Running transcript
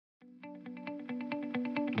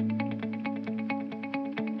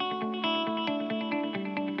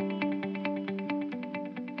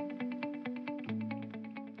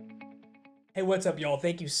Hey, what's up, y'all?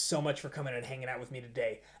 Thank you so much for coming and hanging out with me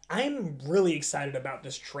today. I'm really excited about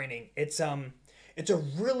this training. It's a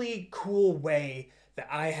really cool way that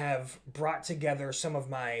I have brought together some of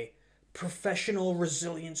my professional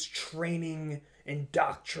resilience training and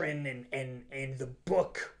doctrine and the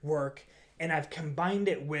book work, and I've combined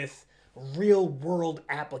it with real world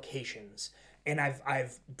applications. And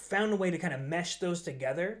I've found a way to kind of mesh those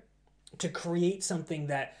together to create something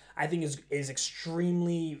that I think is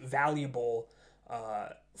extremely valuable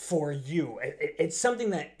for you. It's something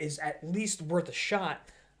that is at least worth a shot,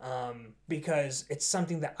 because it's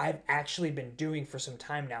something that I've actually been doing for some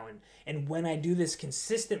time now, and when I do this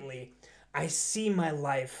consistently, I see my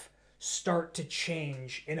life start to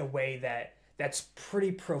change in a way that's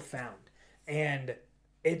pretty profound, and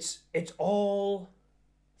it's all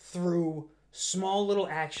through small little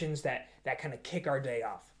actions that kind of kick our day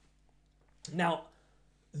off. Now,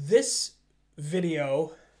 this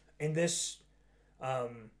video and this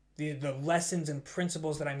the lessons and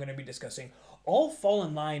principles that I'm going to be discussing all fall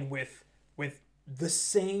in line with the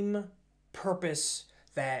same purpose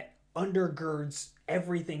that undergirds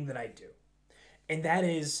everything that I do. And that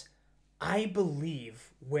is, I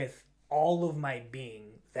believe with all of my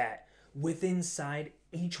being that within inside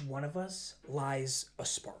each one of us lies a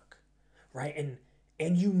spark, right?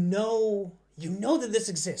 And you know that this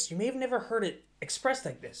exists. You may have never heard it expressed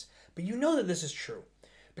like this, but you know that this is true.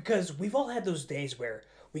 Because we've all had those days where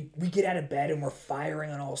we get out of bed and we're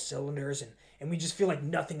firing on all cylinders, and we just feel like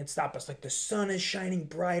nothing can stop us. Like the sun is shining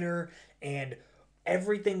brighter and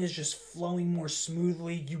everything is just flowing more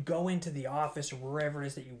smoothly. You go into the office or wherever it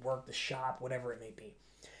is that you work, the shop, whatever it may be.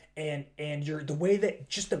 And you're the way that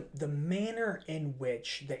just the manner in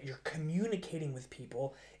which that you're communicating with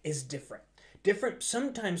people is different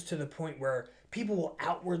sometimes to the point where people will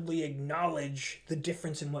outwardly acknowledge the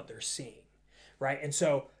difference in what they're seeing, right? And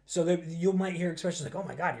so that you might hear expressions like, "Oh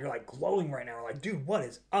my God, you're like glowing right now," or like, "Dude, what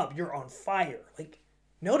is up? You're on fire." Like,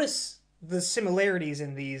 notice the similarities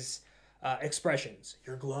in these expressions.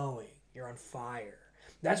 You're glowing. You're on fire.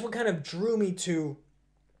 That's what kind of drew me to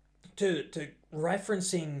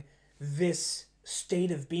referencing this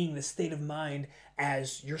state of being, this state of mind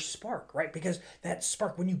as your spark, right? Because that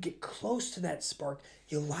spark, when you get close to that spark,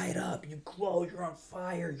 you light up, you glow, you're on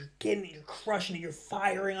fire, you're getting it, you're crushing it, you're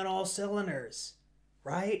firing on all cylinders,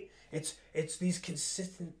 right? It's these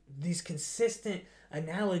consistent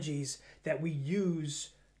analogies that we use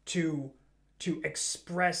to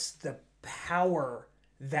express the power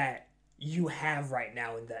that you have right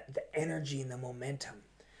now, and the energy and the momentum.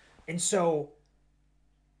 And so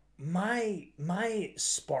my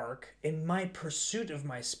spark and my pursuit of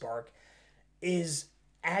my spark is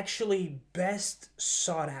actually best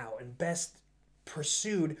sought out and best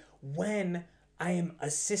pursued when I am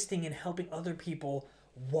assisting and helping other people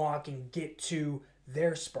walk and get to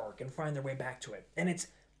their spark and find their way back to it. And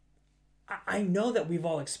I know that we've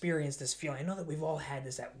all experienced this feeling. I know that we've all had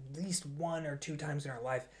this at least one or two times in our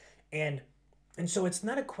life. And and so it's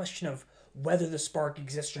not a question of whether the spark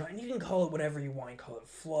exists or not. And you can call it whatever you want. You can call it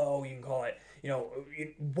flow. You can call it,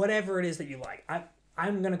 whatever it is that you like.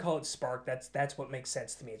 I'm gonna call it spark. That's what makes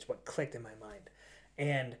sense to me. It's what clicked in my mind,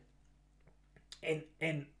 and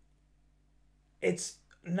and it's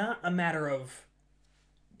not a matter of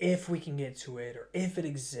if we can get to it or if it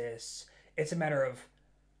exists. It's a matter of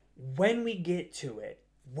when we get to it,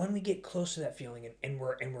 when we get close to that feeling, and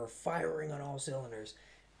we're firing on all cylinders.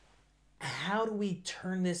 How do we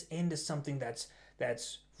turn this into something that's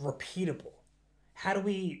repeatable? How do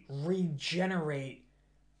we regenerate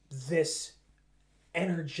this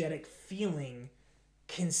energetic feeling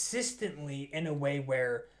consistently in a way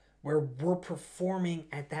where we're performing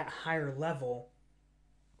at that higher level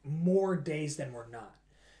more days than we're not,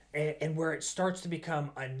 and where it starts to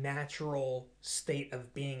become a natural state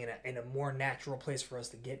of being, in a more natural place for us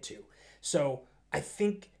to get to. So I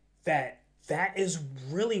think that is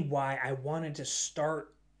really why I wanted to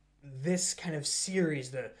start this kind of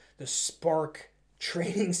series, the Spark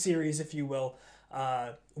training series, if you will,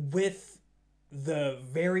 with the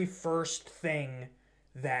very first thing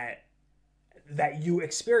that you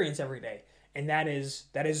experience every day, and that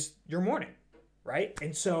is your morning, right?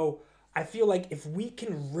 And so I feel like if we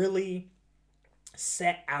can really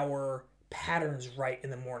set our patterns right in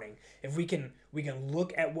the morning, if we can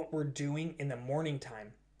look at what we're doing in the morning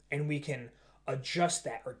time, and we can adjust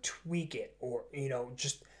that or tweak it, or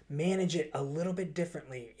just manage it a little bit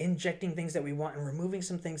differently, injecting things that we want and removing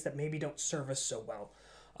some things that maybe don't serve us so well.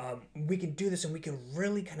 We can do this, and we can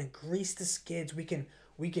really kind of grease the skids. We can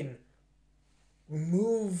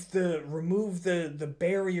remove the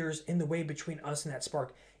barriers in the way between us and that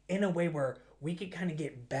spark, in a way where we could kind of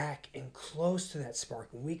get back and close to that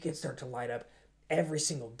spark, and we could start to light up every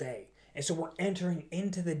single day. And so we're entering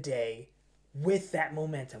into the day with that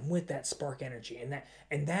momentum, with that spark energy,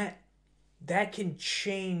 and that can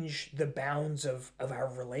change the bounds of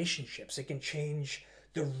our relationships. It can change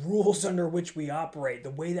the rules under which we operate,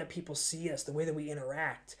 the way that people see us, the way that we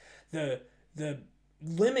interact. The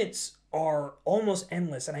limits are almost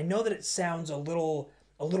endless. And I know that it sounds a little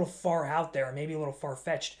far out there, or maybe a little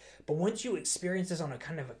far-fetched, but once you experience this on a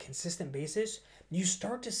kind of a consistent basis, you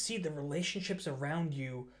start to see the relationships around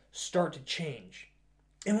you start to change.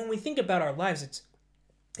 And when we think about our lives,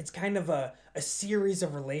 it's kind of a series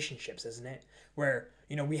of relationships, isn't it? Where,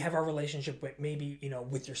 we have our relationship with maybe,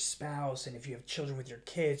 with your spouse, and if you have children, with your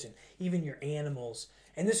kids, and even your animals.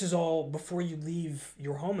 And this is all before you leave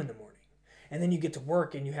your home in the morning. And then you get to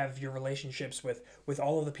work, and you have your relationships with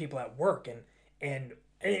all of the people at work. And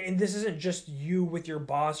this isn't just you with your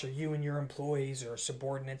boss, or you and your employees, or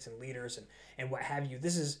subordinates and leaders and what have you.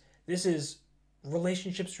 This is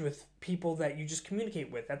relationships with people that you just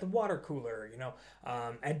communicate with at the water cooler,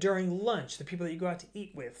 and during lunch, the people that you go out to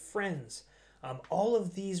eat with, friends. All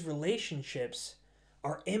of these relationships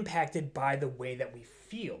are impacted by the way that we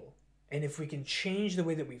feel. And if we can change the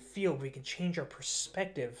way that we feel, we can change our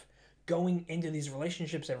perspective going into these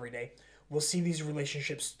relationships every day. We'll see these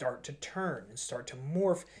relationships start to turn and start to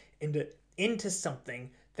morph into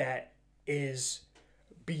something that is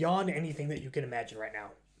beyond anything that you can imagine right now.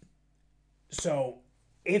 So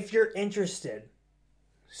if you're interested,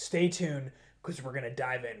 stay tuned, because we're going to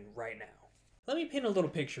dive in right now. Let me paint a little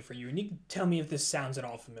picture for you, and you can tell me if this sounds at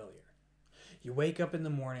all familiar. You wake up in the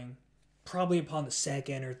morning, probably upon the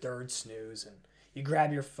second or third snooze, and you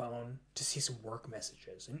grab your phone to see some work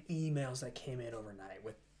messages and emails that came in overnight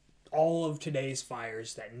with all of today's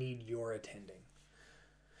fires that need your attending.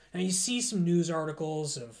 Now you see some news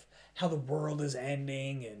articles of how the world is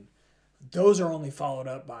ending, and those are only followed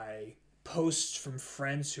up by posts from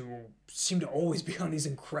friends who seem to always be on these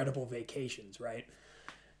incredible vacations, right?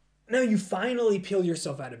 Now you finally peel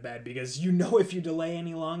yourself out of bed, because if you delay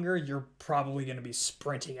any longer, you're probably going to be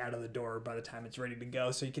sprinting out of the door by the time it's ready to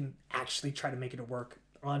go, so you can actually try to make it to work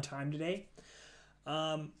on time today.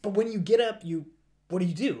 But when you get up, what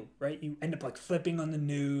do, right? You end up flipping on the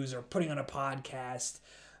news or putting on a podcast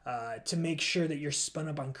to make sure that you're spun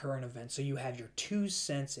up on current events, so you have your 2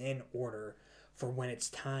 cents in order for when it's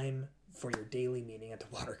time for your daily meeting at the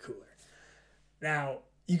water cooler. Now,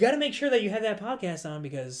 you got to make sure that you have that podcast on,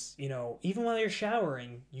 because, even while you're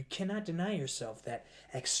showering, you cannot deny yourself that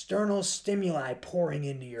external stimuli pouring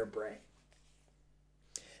into your brain.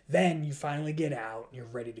 Then you finally get out and you're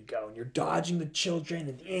ready to go, and you're dodging the children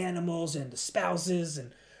and the animals and the spouses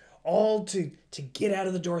and all to get out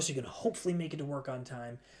of the door so you can hopefully make it to work on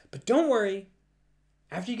time. But don't worry,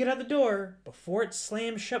 after you get out the door, before it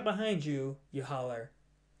slams shut behind you, you holler,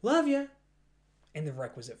 "Love ya," in the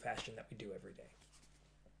requisite fashion that we do every day.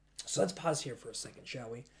 So let's pause here for a second, shall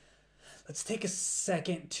we? Let's take a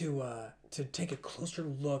second to take a closer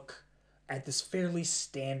look at this fairly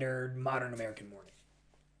standard modern American morning.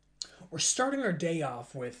 We're starting our day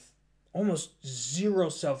off with almost zero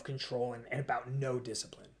self-control and about no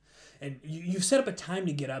discipline. And you've set up a time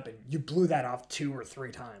to get up, and you blew that off 2 or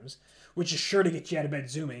 3 times, which is sure to get you out of bed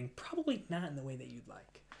zooming, probably not in the way that you'd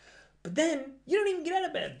like. But then you don't even get out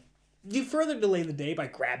of bed. You further delay the day by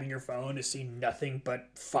grabbing your phone to see nothing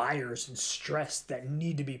but fires and stress that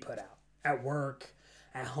need to be put out. At work,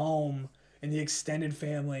 at home, in the extended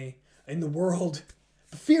family, in the world.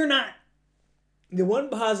 But fear not. The one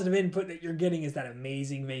positive input that you're getting is that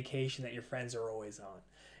amazing vacation that your friends are always on.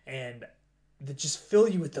 And that just fill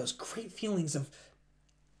you with those great feelings of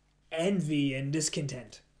envy and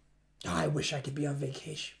discontent. Oh, I wish I could be on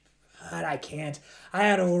vacation, but I can't. I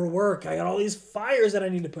had to work. I got all these fires that I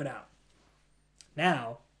need to put out.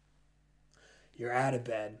 Now, you're out of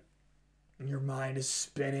bed, and your mind is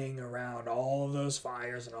spinning around all of those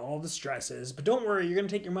fires and all the stresses. But don't worry, you're going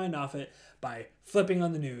to take your mind off it by flipping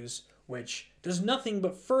on the news, which does nothing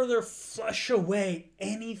but further flush away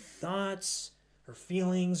any thoughts or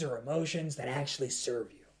feelings or emotions that actually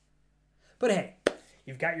serve you. But hey,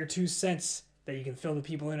 you've got your 2 cents that you can fill the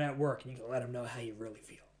people in at work, and you can let them know how you really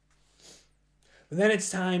feel. But then it's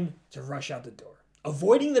time to rush out the door,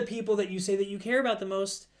 avoiding the people that you say that you care about the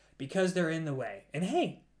most because they're in the way. And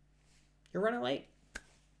hey, you're running late.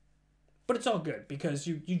 But it's all good, because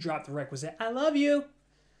you drop the requisite "I love you"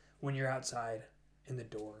 when you're outside and the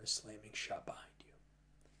door is slamming shut behind you.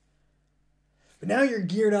 But now you're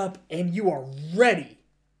geared up and you are ready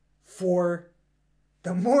for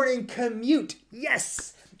the morning commute.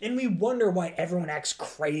 Yes! And we wonder why everyone acts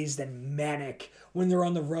crazed and manic when they're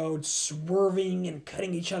on the road, swerving and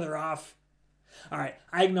cutting each other off. All right,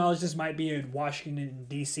 I acknowledge this might be a Washington,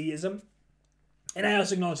 D.C.ism. And I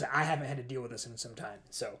also acknowledge that I haven't had to deal with this in some time.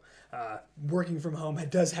 So working from home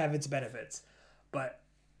does have its benefits. But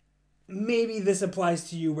maybe this applies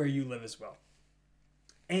to you where you live as well.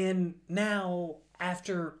 And now,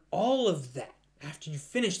 after all of that, after you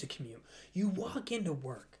finish the commute, you walk into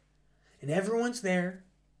work. And everyone's there.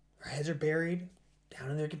 Their heads are buried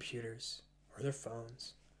down in their computers or their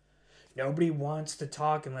phones. Nobody wants to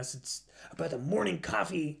talk unless it's about the morning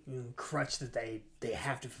coffee crutch that they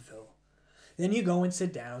have to fulfill. Then you go and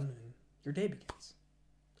sit down and your day begins.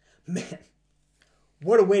 Man,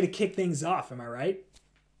 what a way to kick things off, am I right?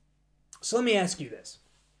 So let me ask you this.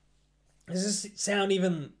 Does this sound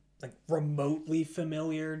even like remotely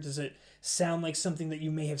familiar? Does it sound like something that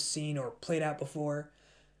you may have seen or played out before?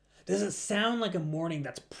 Does it sound like a morning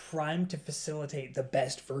that's primed to facilitate the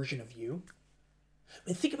best version of you? I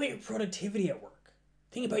mean, think about your productivity at work.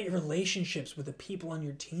 Think about your relationships with the people on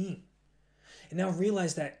your team. And now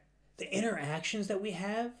realize that the interactions that we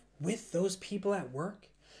have with those people at work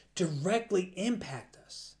directly impact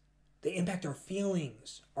us. They impact our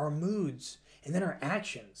feelings, our moods, and then our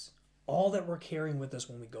actions. All that we're carrying with us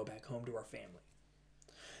when we go back home to our family.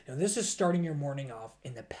 Now, this is starting your morning off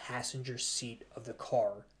in the passenger seat of the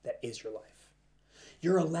car that is your life.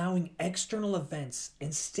 You're allowing external events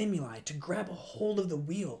and stimuli to grab a hold of the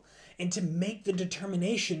wheel and to make the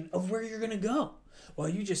determination of where you're going to go, while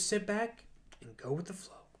you just sit back and go with the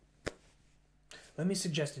flow. Let me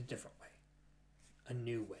suggest a different way, a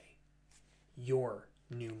new way, your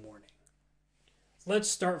new morning. Let's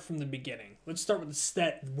start from the beginning. Let's start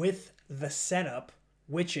with the setup,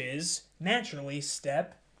 which is naturally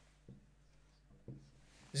step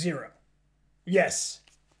 0. Yes,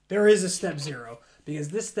 there is a step 0 because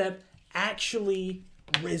this step actually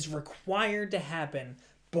is required to happen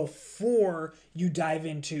before you dive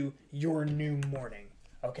into your new morning.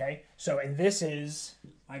 Okay? So, and this is,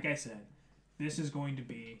 like I said, this is going to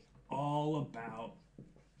be all about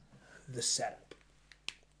the setup.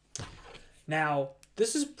 Now,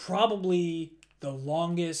 this is probably the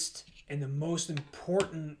longest and the most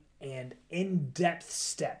important and in-depth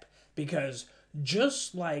step, because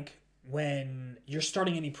just like when you're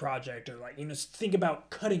starting any project, or like, think about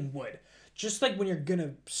cutting wood. Just like when you're going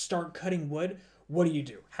to start cutting wood, what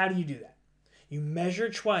do? How do you do that? You measure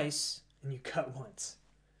twice and you cut once.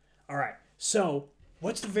 All right. So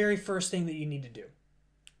what's the very first thing that you need to do?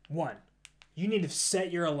 1, you need to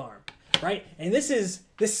set your alarm, right? And this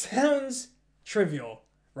sounds trivial,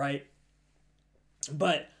 right?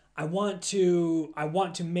 But I want to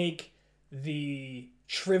make the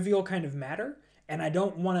trivial kind of matter, and I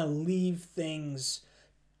don't want to leave things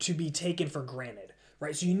to be taken for granted,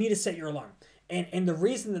 right? So you need to set your alarm. And the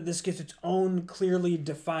reason that this gets its own clearly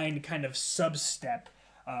defined kind of sub-step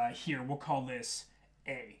here, we'll call this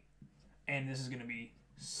A. And this is going to be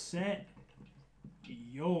set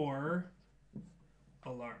your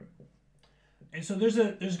alarm. And so there's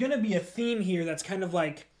going to be a theme here that's kind of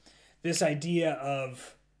like this idea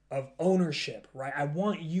of ownership, right? I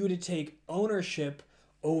want you to take ownership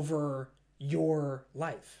over your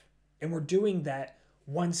life. And we're doing that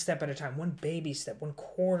one step at a time, one baby step, one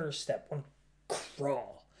quarter step, one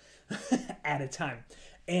crawl at a time.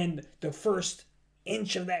 And the first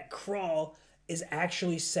inch of that crawl is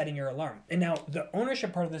actually setting your alarm. And now the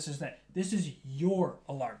ownership part of this is that this is your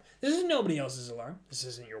alarm. This is nobody else's alarm. This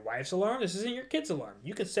isn't your wife's alarm. This isn't your kid's alarm.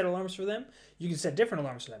 You can set alarms for them. You can set different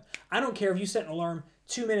alarms for them. I don't care if you set an alarm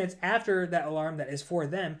 2 minutes after that alarm that is for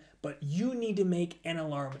them, but you need to make an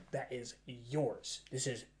alarm that is yours. This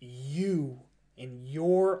is you and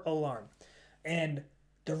your alarm. And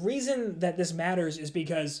the reason that this matters is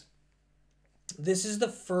because this is the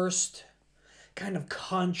first kind of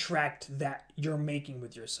contract that you're making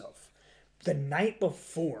with yourself. The night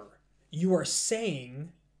before, you are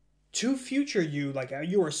saying to future you, like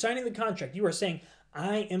you are signing the contract, you are saying,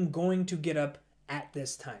 I am going to get up at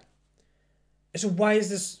this time. So why is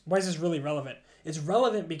this really relevant? It's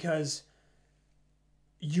relevant because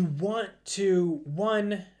you want to,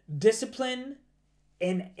 one, discipline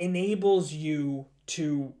and enables you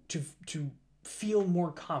to feel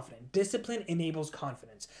more confident. Discipline enables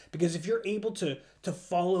confidence, because if you're able to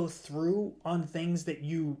follow through on things that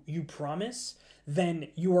you promise, then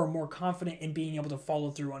you are more confident in being able to follow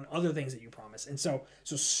through on other things that you promise. And so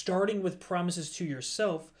starting with promises to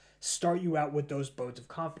yourself start you out with those bodes of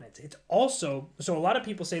confidence. It's also, so a lot of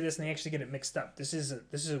people say this and they actually get it mixed up. This is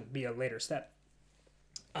be a later step.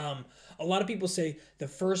 A lot of people say the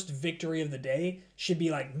first victory of the day should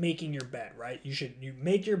be like making your bed, right? You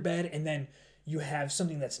make your bed, and then you have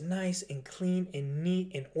something that's nice and clean and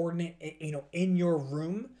neat and ordinate, in your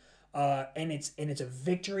room. And it's a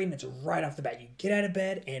victory, and it's right off the bat. You get out of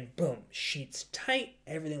bed and boom, sheets tight,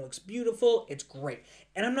 everything looks beautiful. It's great.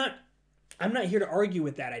 And I'm not here to argue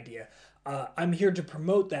with that idea. I'm here to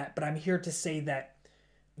promote that, but I'm here to say that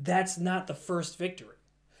that's not the first victory.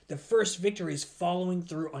 The first victory is following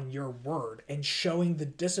through on your word and showing the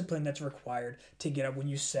discipline that's required to get up when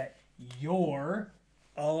you set your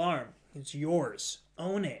alarm. It's yours.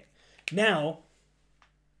 Own it. Now,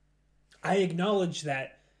 I acknowledge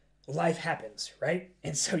that life happens, right?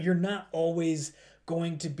 And so you're not always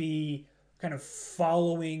going to be kind of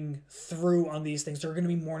following through on these things. There are going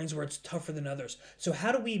to be mornings where it's tougher than others. So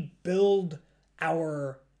how do we build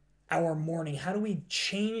our morning? How do we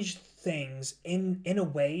change things in a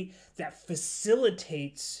way that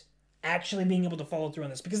facilitates actually being able to follow through on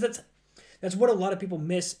this? Because that's what a lot of people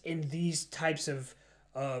miss in these types of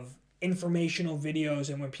informational videos,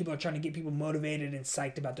 and when people are trying to get people motivated and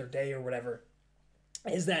psyched about their day or whatever,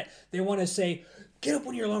 is that they want to say, get up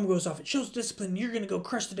when your alarm goes off. It shows discipline. You're going to go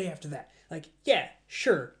crush the day after that. Like, yeah,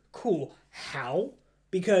 sure, cool. How?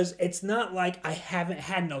 Because it's not like I haven't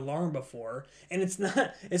had an alarm before, and it's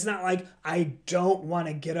not like I don't want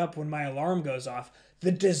to get up when my alarm goes off.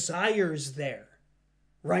 The desire's there,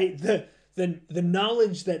 right? The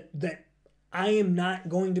knowledge that I am not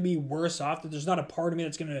going to be worse off, that there's not a part of me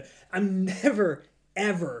that's going to, I'm never,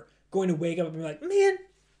 ever going to wake up and be like, man,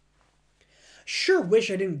 sure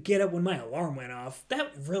wish I didn't get up when my alarm went off.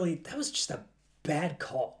 That was just a bad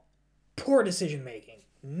call. Poor decision making.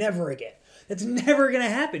 Never again. That's never going to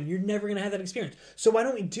happen. You're never going to have that experience. So why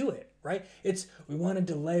don't we do it, right? We want to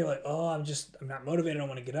delay, like, oh, I'm not motivated. I don't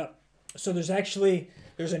want to get up. So there's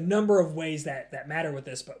a number of ways that matter with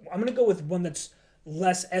this, but I'm going to go with one that's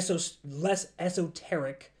less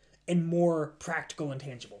esoteric and more practical and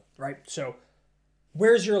tangible, right? So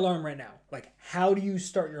where's your alarm right now? Like, how do you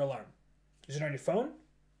start your alarm? Is it on your phone?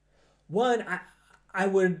 One, I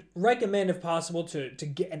would recommend, if possible, to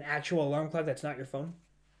get an actual alarm clock that's not your phone.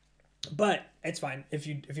 But it's fine if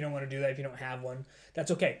you don't want to do that, if you don't have one, that's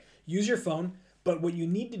okay. Use your phone, but what you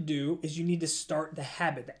need to do is you need to start the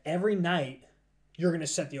habit that every night you're going to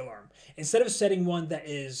set the alarm. Instead of setting one that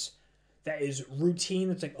is routine,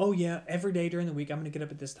 that's like, oh yeah, every day during the week I'm going to get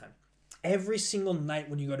up at this time. Every single night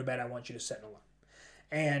when you go to bed, I want you to set an alarm.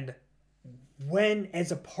 And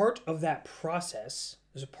as a part of that process,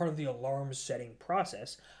 as a part of the alarm setting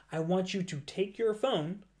process, I want you to take your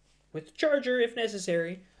phone with the charger if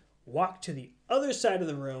necessary, walk to the other side of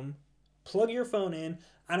the room, plug your phone in.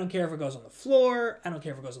 I don't care if it goes on the floor. I don't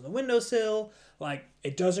care if it goes on the windowsill. Like,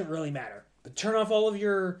 it doesn't really matter. But turn off all of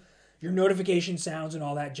your notification sounds and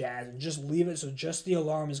all that jazz, and just leave it so just the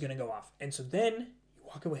alarm is going to go off. And so then you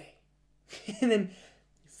walk away. And then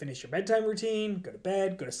you finish your bedtime routine, go to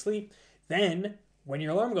bed, go to sleep. Then, when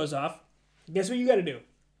your alarm goes off, guess what you got to do?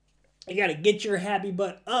 You got to get your happy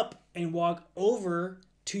butt up and walk over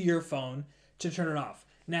to your phone to turn it off.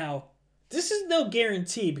 Now, this is no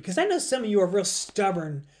guarantee, because I know some of you are real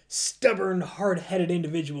stubborn, hard-headed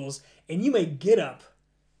individuals, and you may get up,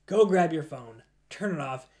 go grab your phone, turn it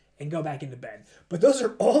off, and go back into bed. But those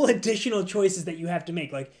are all additional choices that you have to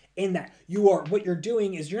make. Like, in that, what you're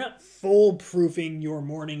doing is you're not foolproofing your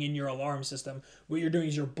morning in your alarm system. What you're doing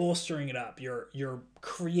is you're bolstering it up. You're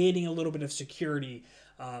creating a little bit of security.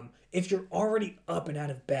 If you're already up and out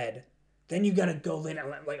of bed, then you got to go lay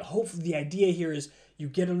down. Like, hopefully the idea here is you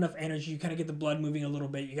get enough energy, you kind of get the blood moving a little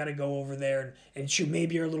bit, you got to go over there and shoot,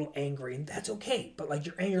 maybe you're a little angry, and that's okay. But like,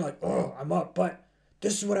 you're angry, you're like, oh, I'm up, but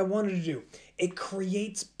this is what I wanted to do. It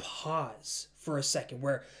creates pause for a second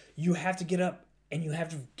where you have to get up and you have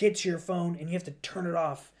to get to your phone and you have to turn it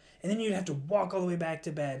off, and then you have to walk all the way back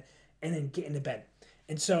to bed and then get into bed.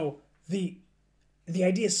 And so the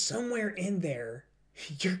idea is somewhere in there,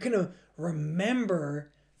 you're going to remember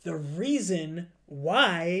the reason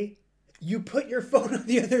why you put your phone on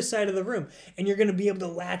the other side of the room, and you're going to be able to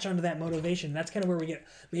latch onto that motivation. That's kind of where we get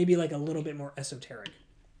maybe like a little bit more esoteric,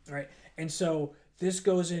 right? And so this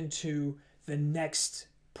goes into the next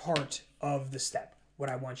part of the step, what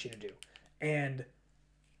I want you to do. And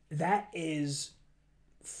that is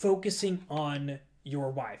focusing on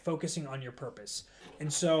your why, focusing on your purpose.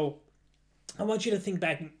 And so I want you to think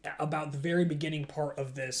back about the very beginning part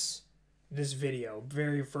of this video,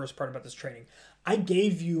 very first part about this training. I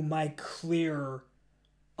gave you my clear,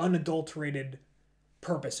 unadulterated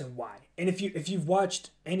purpose and why. And if you've watched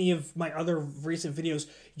any of my other recent videos,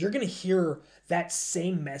 you're going to hear that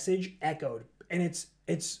same message echoed. And it's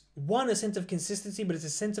it's one, a sense of consistency, but it's a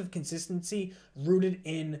sense of consistency rooted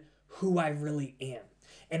in who I really am.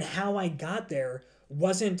 And how I got there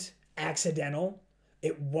wasn't accidental.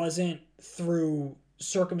 It wasn't through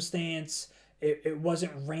circumstance. It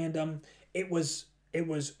wasn't random. It was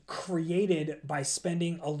created by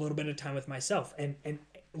spending a little bit of time with myself and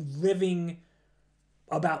living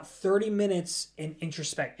about 30 minutes in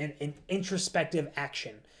introspective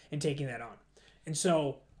action and taking that on. And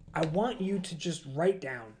so I want you to just write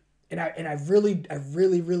down, and I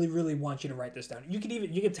really want you to write this down. You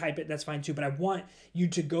can type it, that's fine too, but I want you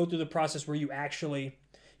to go through the process where you actually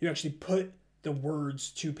put the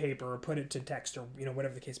words to paper or put it to text or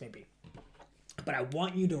whatever the case may be. But I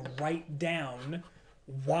want you to write down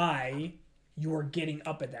why you are getting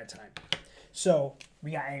up at that time. So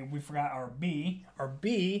we forgot our B. Our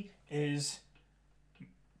B is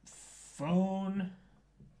phone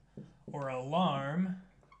or alarm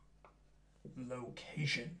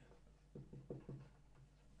location.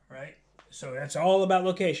 Right? So that's all about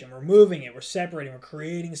location. We're moving it, we're separating, we're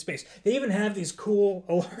creating space. They even have these cool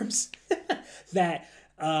alarms that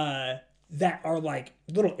are like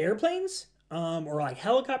little airplanes, or like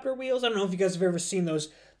helicopter wheels. I don't know if you guys have ever seen those,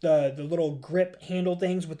 the little grip handle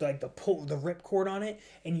things with like the rip cord on it,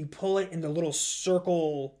 and you pull it and the little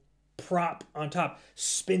circle prop on top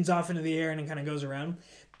spins off into the air and it kind of goes around.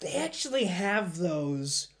 They actually have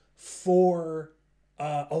those for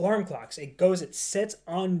alarm clocks. It sets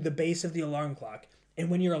on the base of the alarm clock, and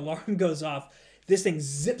when your alarm goes off, this thing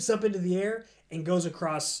zips up into the air and goes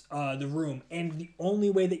across the room. And the only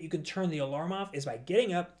way that you can turn the alarm off is by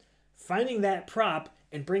getting up, finding that prop,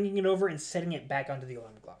 and bringing it over and setting it back onto the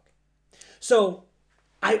alarm clock. So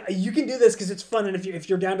you can do this because it's fun, and if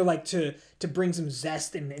you're down to bring some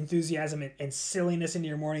zest and enthusiasm and silliness into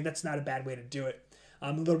your morning, that's not a bad way to do it.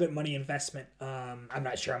 A little bit money investment. I'm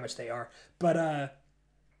not sure how much they are, but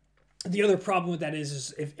the other problem with that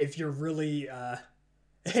is if you're really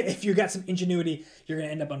if you got some ingenuity, you're going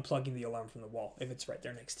to end up unplugging the alarm from the wall if it's right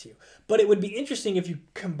there next to you. But it would be interesting if you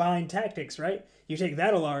combine tactics, right? You take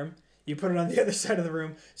that alarm, you put it on the other side of the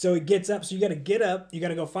room, so it gets up. So you got to get up, you got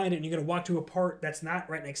to go find it, and you got to walk to a part that's not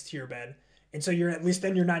right next to your bed. And so at least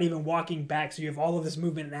then you're not even walking back. So you have all of this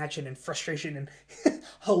movement and action and frustration and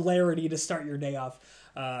hilarity to start your day off.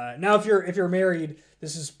 Now, if you're married,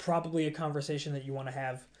 this is probably a conversation that you want to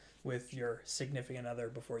have with your significant other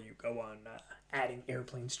before you go on adding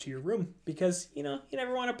airplanes to your room, because you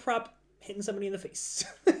never want a prop hitting somebody in the face.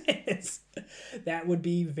 That would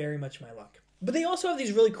be very much my luck. But they also have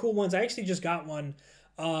these really cool ones. I actually just got one.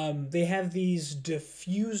 They have these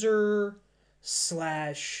diffuser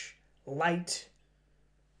 / light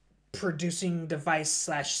producing device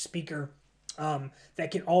 / speaker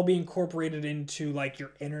that can all be incorporated into like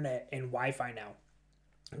your internet and Wi-Fi now,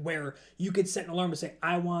 where you could set an alarm and say,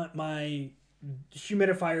 I want my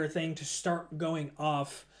humidifier thing to start going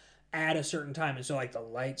off at a certain time. And so like the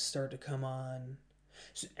lights start to come on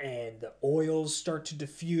and the oils start to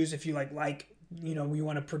diffuse. If you we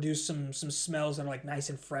want to produce some smells that are like nice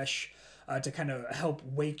and fresh to kind of help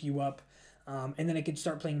wake you up. And then it could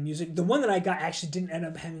start playing music. The one that I got actually didn't end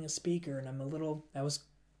up having a speaker, and that was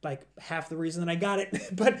like half the reason that I got it,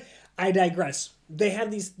 but I digress. They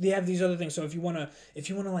have these other things. So if you want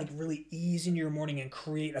to like really ease into your morning and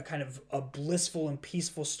create a kind of a blissful and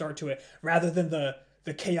peaceful start to it, rather than the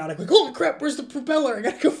chaotic, like, holy crap, where's the propeller? I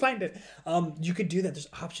gotta go find it. You could do that. There's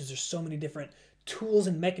options. There's so many different tools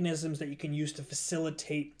and mechanisms that you can use to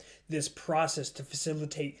facilitate this process, to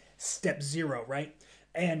facilitate step 0, right?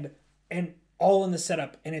 And all in the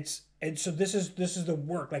setup. And so this is the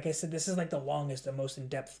work. Like I said, this is like the longest, the most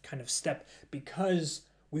in-depth kind of step, because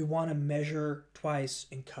we want to measure twice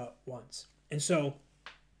and cut once. And so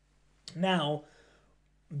now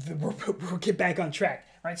we'll get back on track,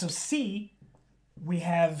 right? So C, we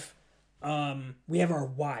have our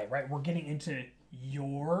why, right? We're getting into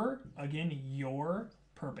your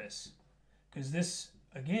purpose, because this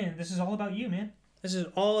is all about you, man. This is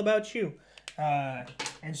all about you.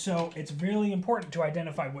 And so it's really important to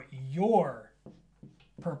identify what your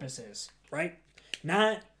purpose is, right?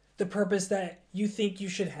 Not the purpose that you think you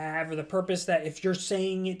should have, or the purpose that if you're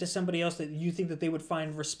saying it to somebody else that you think that they would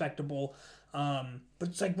find respectable. But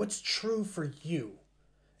it's like, what's true for you?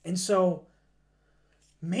 And so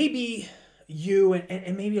maybe you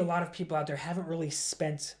and maybe a lot of people out there haven't really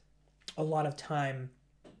spent a lot of time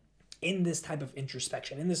in this type of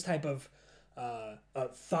introspection, in this type of a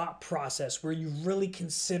thought process where you really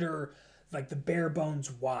consider like the bare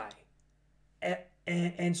bones why.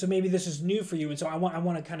 And so maybe this is new for you, and so I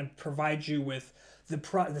want to kind of provide you with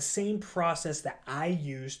the same process that I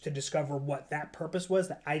used to discover what that purpose was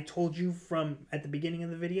that I told you from at the beginning of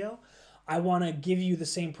the video. I want to give you the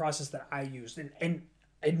same process that I used. And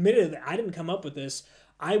admittedly, I didn't come up with this.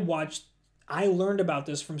 I learned about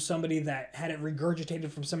this from somebody that had it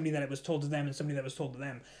regurgitated from somebody that it was told to them and somebody that was told to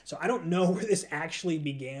them. So I don't know where this actually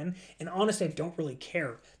began. And honestly, I don't really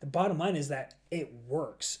care. The bottom line is that it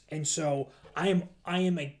works. And so I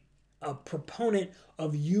am a proponent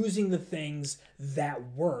of using the things that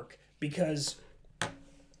work, because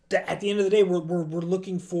at the end of the day, we're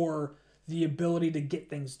looking for the ability to get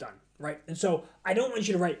things done, right? And so I don't want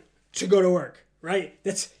you to write to go to work, right?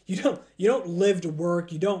 That's you don't live to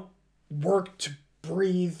work. You don't work to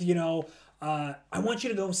breathe. I want you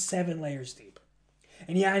to go 7 layers deep.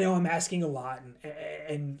 And yeah, I know I'm asking a lot,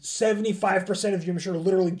 and 75% of you, I'm sure,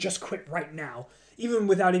 literally just quit right now, even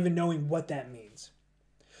without even knowing what that means.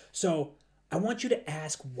 So I want you to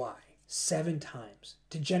ask why 7 times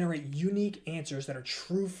to generate unique answers that are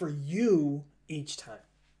true for you each time.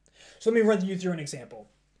 So let me run you through an example.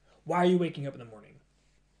 Why are you waking up in the morning?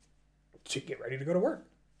 To get ready to go to work.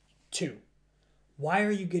 2, why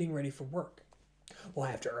are you getting ready for work? Well,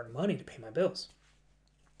 I have to earn money to pay my bills.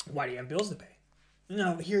 Why do you have bills to pay?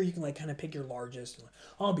 Here you can kind of pick your largest.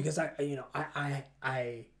 Oh, because I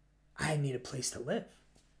need a place to live.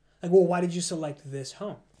 Well, why did you select this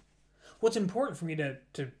home? Well, it's important for me to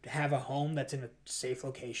have a home that's in a safe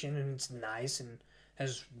location and it's nice and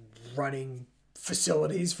has running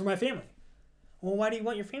facilities for my family. Well, why do you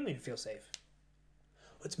want your family to feel safe?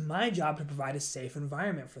 Well, it's my job to provide a safe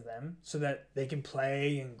environment for them so that they can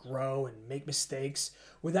play and grow and make mistakes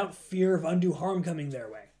without fear of undue harm coming their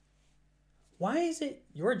way. Why is it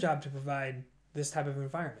your job to provide this type of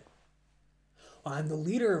environment? Well, I'm the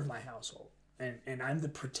leader of my household, and I'm the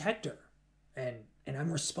protector, and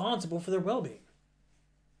I'm responsible for their well-being.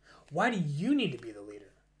 Why do you need to be the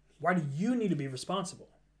leader? Why do you need to be responsible?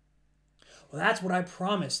 Well, that's what I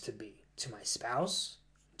promise to be to my spouse,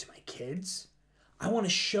 to my kids. I want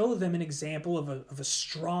to show them an example of a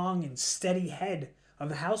strong and steady head of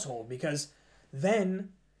the household, because then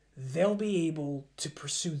they'll be able to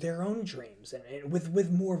pursue their own dreams and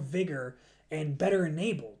with more vigor and better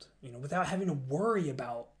enabled, without having to worry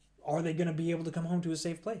about, are they going to be able to come home to a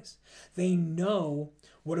safe place? They know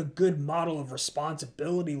what a good model of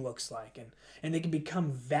responsibility looks like, and they can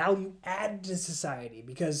become value added to society,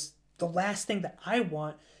 because the last thing that I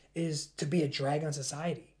want is to be a drag on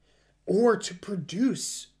society or to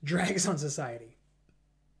produce drags on society.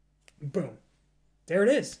 Boom. There it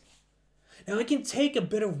is. Now, it can take a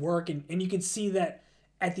bit of work, and you can see that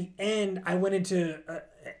at the end, I went into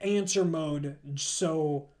answer mode.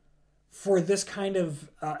 So for this kind of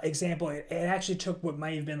example, it actually took what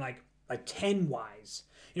might have been like 10 whys.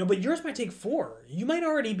 But yours might take 4. You might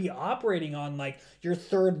already be operating on your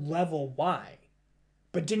 3rd level why,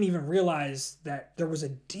 but didn't even realize that there was a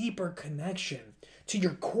deeper connection to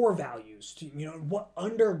your core values, to what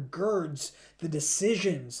undergirds the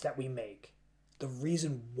decisions that we make. The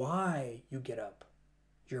reason why you get up,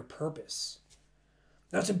 your purpose.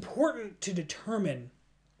 Now, it's important to determine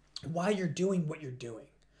why you're doing what you're doing,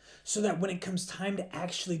 so that when it comes time to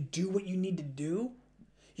actually do what you need to do,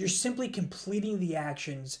 you're simply completing the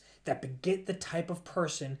actions that beget the type of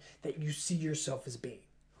person that you see yourself as being,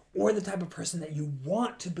 or the type of person that you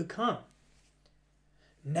want to become.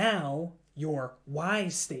 Now, your why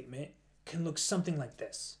statement can look something like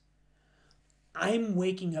this. I'm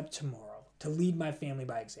waking up tomorrow to lead my family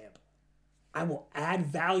by example. I will add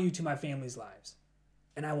value to my family's lives,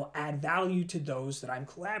 and I will add value to those that I'm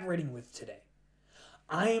collaborating with today.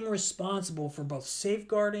 I am responsible for both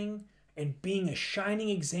safeguarding and being a shining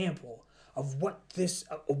example of what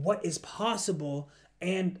is possible,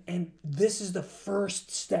 and this is the first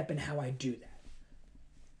step in how I do that.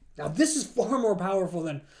 Now, this is far more powerful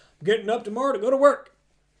than getting up tomorrow to go to work.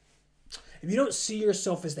 If you don't see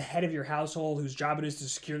yourself as the head of your household, whose job it is to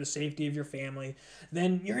secure the safety of your family,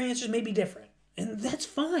 then your answers may be different, and that's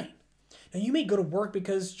fine. Now, you may go to work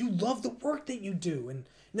because you love the work that you do, and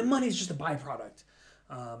the money is just a byproduct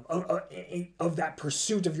of that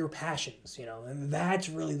pursuit of your passions, and that's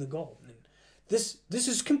really the goal. And this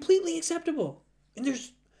is completely acceptable, and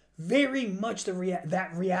there's very much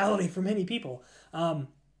that reality for many people.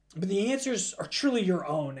 But the answers are truly your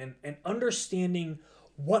own, and understanding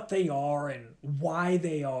what they are and why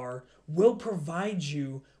they are will provide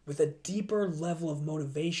you with a deeper level of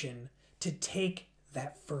motivation to take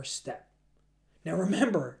that first step. Now,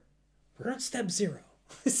 remember, we're on step 0.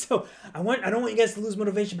 So I don't want you guys to lose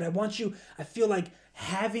motivation, but I feel like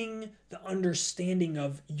having the understanding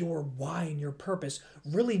of your why and your purpose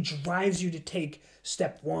really drives you to take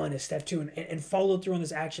step one and step two and follow through on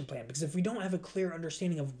this action plan. Because if we don't have a clear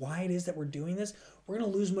understanding of why it is that we're doing this, we're going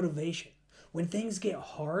to lose motivation. When things get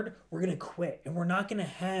hard, we're going to quit, and we're not going to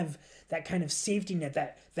have that kind of safety net,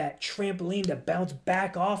 that trampoline to bounce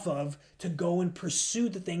back off of to go and pursue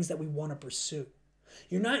the things that we want to pursue.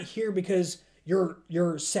 You're not here because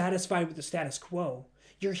you're satisfied with the status quo.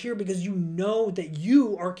 You're here because you know that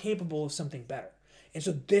you are capable of something better. And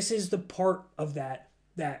so this is the part of that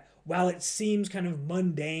while it seems kind of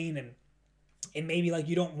mundane and maybe like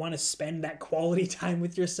you don't want to spend that quality time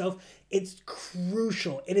with yourself, it's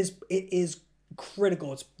crucial. It is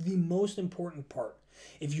critical. It's the most important part.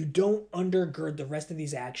 If you don't undergird the rest of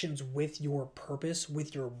these actions with your purpose,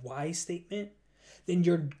 with your why statement, then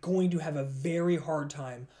you're going to have a very hard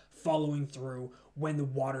time following through when the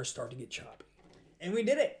waters start to get choppy. And we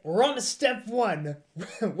did it. We're on to step one.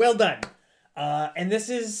 Well done. And this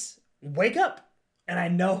is wake up. And I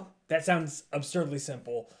know that sounds absurdly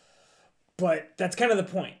simple, but that's kind of the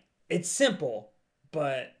point. It's simple,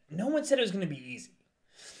 but no one said it was going to be easy.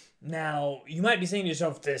 Now, you might be saying to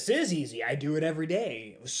yourself, this is easy. I do it every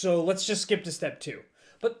day. So let's just skip to step two.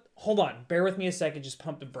 But hold on. Bear with me a second. Just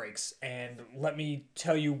pump the brakes and let me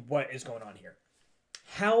tell you what is going on here.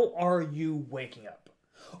 How are you waking up?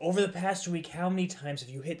 Over the past week, how many times have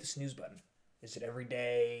you hit the snooze button? Is it every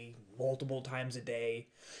day, multiple times a day?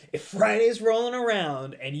 If Friday's rolling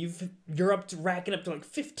around and you're racking up to like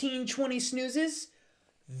 15, 20 snoozes,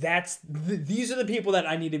 these are the people that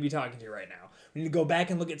I need to be talking to right now. We need to go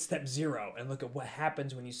back and look at step 0 and look at what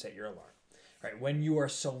happens when you set your alarm. Right? When you are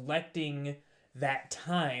selecting that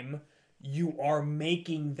time, you are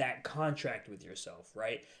making that contract with yourself,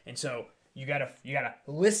 right? And so you gotta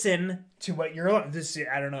listen to what your alarm.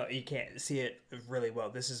 I don't know, you can't see it really well.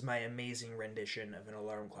 This is my amazing rendition of an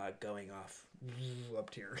alarm clock going off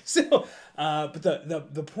up here. So, but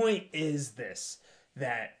the point is this: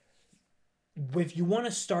 that if you want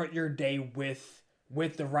to start your day with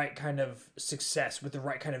the right kind of success, with the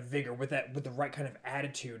right kind of vigor, with the right kind of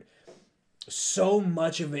attitude, so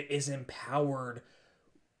much of it is empowered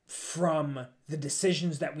from the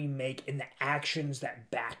decisions that we make and the actions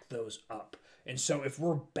that back those up. And so if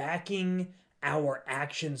we're backing our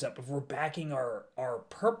actions up, if we're backing our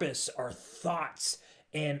purpose, our thoughts,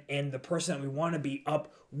 and the person that we want to be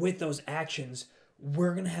up with those actions,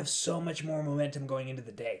 we're going to have so much more momentum going into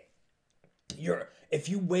the day. If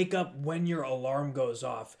you wake up when your alarm goes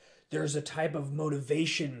off, there's a type of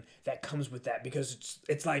motivation that comes with that, because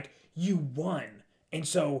it's like you won. And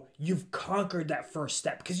so you've conquered that first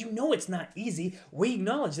step, because you know it's not easy. We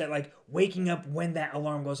acknowledge that, like, waking up when that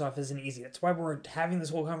alarm goes off isn't easy. That's why we're having this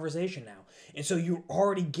whole conversation now. And so you're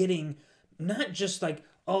already getting not just like,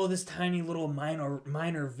 oh, this tiny little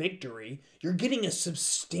minor victory. You're getting a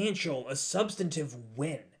substantive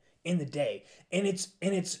win in the day. And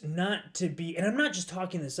it's not to be, and I'm not just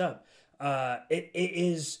talking this up.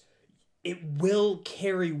 It will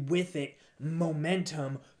carry with it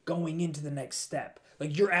momentum going into the next step.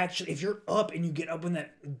 Like, if you're up and you get up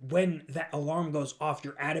when that alarm goes off,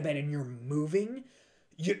 you're out of bed and you're moving,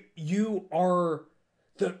 you are,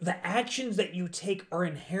 the actions that you take are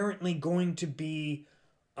inherently going to be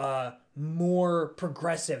more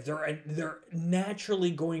progressive. They're naturally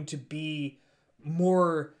going to be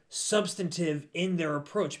more substantive in their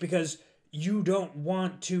approach, because you don't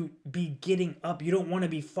want to be getting up. You don't want to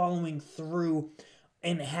be following through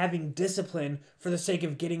and having discipline for the sake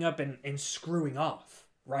of getting up and screwing off,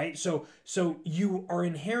 right? So you are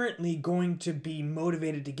inherently going to be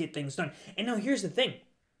motivated to get things done. And now here's the thing.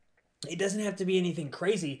 It doesn't have to be anything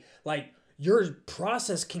crazy. Like, your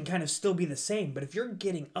process can kind of still be the same, but if you're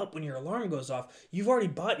getting up when your alarm goes off, you've already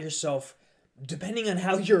bought yourself, depending on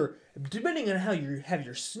how you have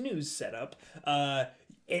your snooze set up,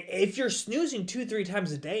 if you're snoozing 2-3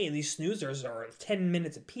 times a day, and these snoozers are 10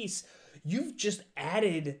 minutes a piece, you've just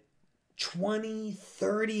added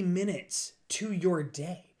 20-30 minutes to your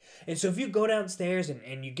day. And so if you go downstairs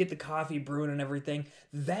and you get the coffee brewing and everything,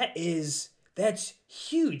 that's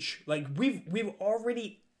huge. Like, we've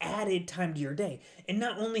already added time to your day. And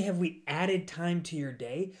not only have we added time to your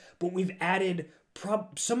day, but we've added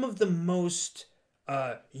some of the most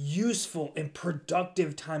useful and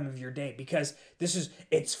productive time of your day, because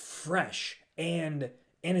it's fresh and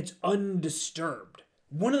it's undisturbed.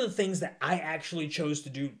 One of the things that I actually chose to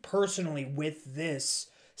do personally with this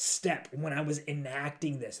step, when I was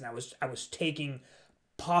enacting this and I was taking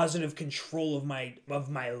positive control of my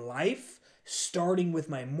life, starting with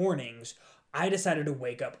my mornings, I decided to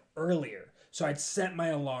wake up earlier. So I'd set my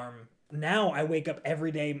alarm. Now I wake up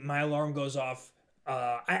every day. My alarm goes off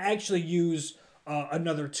I actually use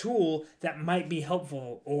another tool that might be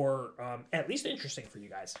helpful or at least interesting for you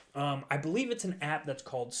guys. I believe it's an app that's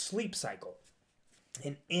called Sleep Cycle.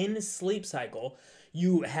 And in Sleep Cycle,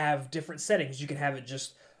 you have different settings. You can have it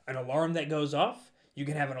just an alarm that goes off. You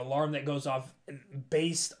can have an alarm that goes off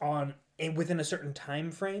based on within a certain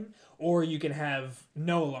time frame, or you can have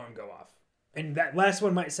no alarm go off. And that last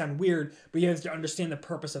one might sound weird, but you have to understand the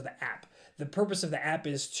purpose of the app. The purpose of the app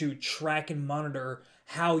is to track and monitor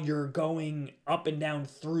how you're going up and down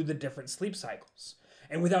through the different sleep cycles.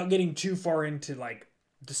 And without getting too far into like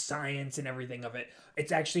the science and everything of it,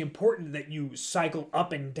 it's actually important that you cycle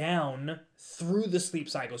up and down through the sleep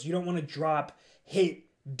cycles. You don't want to drop, hit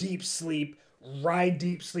deep sleep, ride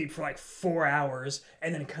deep sleep for like 4 hours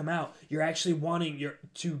and then come out. You're actually wanting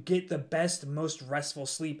to get the best, most restful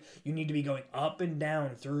sleep. You need to be going up and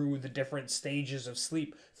down through the different stages of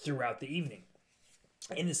sleep throughout the evening.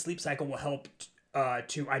 And the sleep cycle will help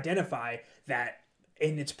to identify that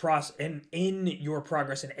in its process and in your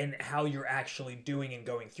progress and how you're actually doing and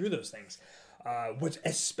going through those things. What's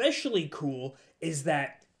especially cool is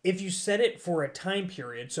that if you set it for a time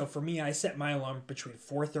period, so for me, I set my alarm between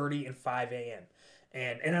 4:30 and 5 a.m.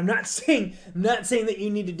 And I'm not saying that you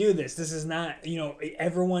need to do this. This is not,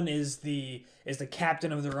 everyone is the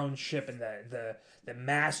captain of their own ship and the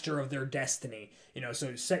master of their destiny.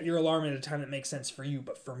 So set your alarm at a time that makes sense for you.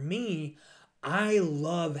 But for me, I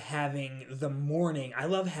love having the morning. I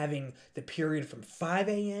love having the period from 5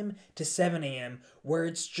 a.m. to 7 a.m. where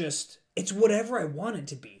it's whatever I want it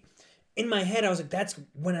to be. In my head, I was like, that's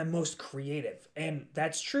when I'm most creative. And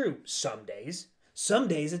that's true some days. Some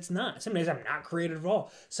days it's not. Some days I'm not creative at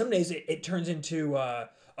all. Some days it turns into a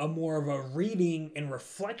more of a reading and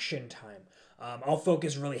reflection time. I'll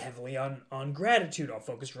focus really heavily on gratitude. I'll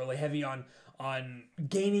focus really heavy on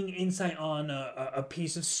gaining insight on a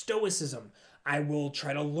piece of stoicism. I will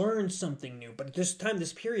try to learn something new. But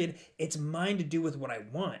this period, it's mine to do with what I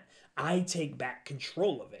want. I take back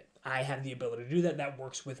control of it. I have the ability to do that. That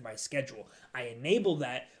works with my schedule. I enable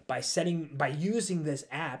that by using this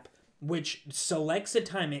app, which selects a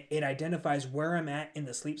time. It identifies where I'm at in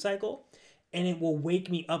the sleep cycle, and it will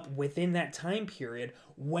wake me up within that time period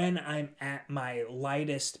when I'm at my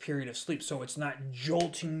lightest period of sleep. So it's not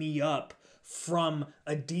jolting me up from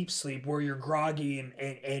a deep sleep where you're groggy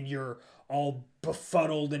and you're all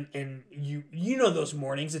befuddled and you know those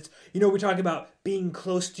mornings. It's we talk about being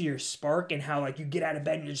close to your spark and how like you get out of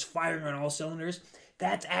bed and you're just firing on all cylinders.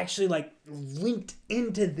 That's actually like linked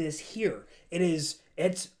into this here.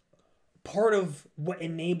 It's part of what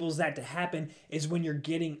enables that to happen is when you're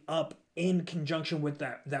getting up in conjunction with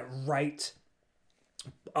that right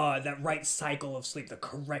cycle of sleep, the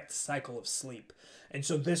correct cycle of sleep. And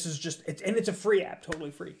so this is it's a free app,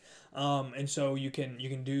 totally free. And so you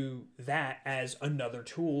can do that as another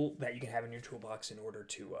tool that you can have in your toolbox in order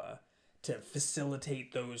to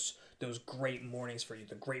facilitate those great mornings for you,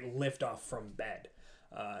 the great lift off from bed.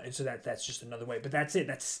 And so that's just another way. But that's it.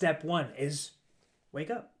 That's step one is wake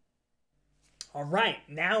up. All right,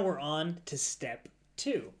 now we're on to step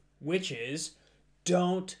two, which is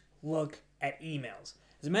don't look at emails.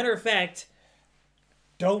 As a matter of fact,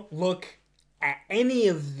 don't look at any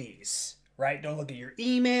of these, right? Don't look at your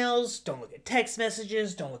emails. Don't look at text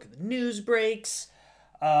messages. Don't look at the news breaks.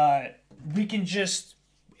 We can just,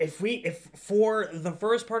 if for the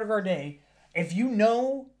first part of our day, if you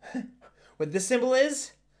know what this symbol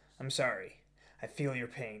is, I'm sorry. I feel your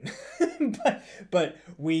pain. but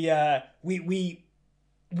we aren't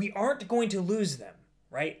going to lose them,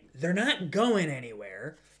 right? They're not going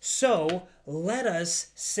anywhere. So let us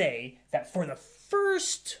say that for the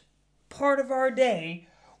first part of our day,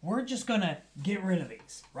 we're just going to get rid of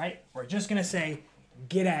these, right? We're just going to say,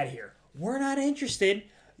 get out of here. We're not interested.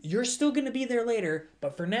 You're still going to be there later.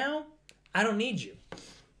 But for now, I don't need you.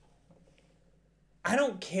 I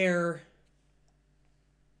don't care.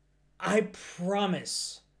 I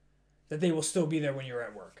promise that they will still be there when you're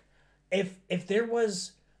at work. If there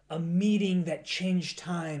was a meeting that changed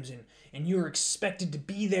times and you were expected to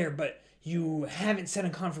be there but you haven't sent a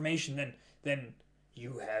confirmation, then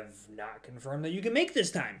you have not confirmed that you can make this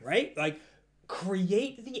time, right? Like,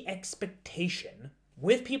 create the expectation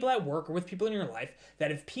with people at work or with people in your life that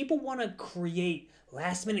if people want to create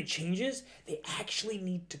last minute changes, they actually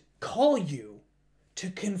need to call you to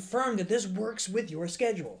confirm that this works with your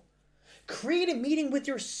schedule. Create a meeting with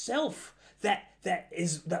yourself that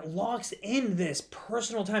locks in this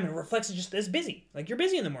personal time and reflects it just as busy. Like, you're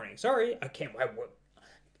busy in the morning. Sorry, I'm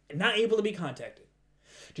not able to be contacted.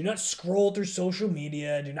 Do not scroll through social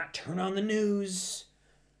media. Do not turn on the news.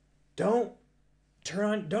 Don't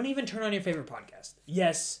even turn on your favorite podcast.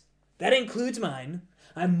 Yes, That includes mine.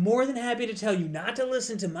 I'm more than happy to tell you not to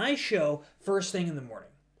listen to my show first thing in the morning.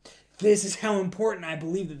 This is how important I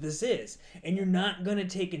believe that this is. And you're not going to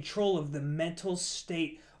take control of the mental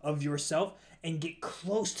state of yourself and get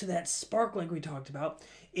close to that spark like we talked about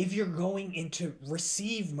if you're going into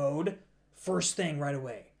receive mode first thing right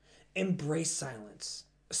away. Embrace silence,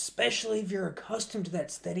 especially if you're accustomed to that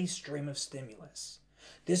steady stream of stimulus.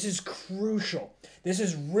 This is crucial. This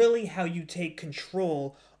is really how you take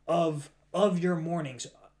control of your mornings.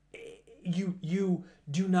 You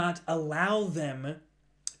do not allow them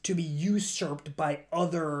to be usurped by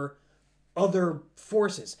other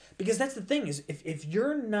forces. Because that's the thing is if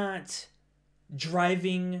you're not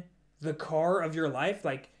driving the car of your life,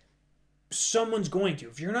 like someone's going to.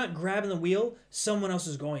 If you're not grabbing the wheel, someone else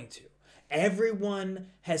is going to. Everyone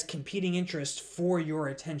has competing interests for your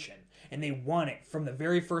attention. And they want it from the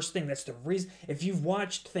very first thing. That's the reason. If you've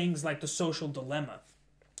watched things like The Social Dilemma,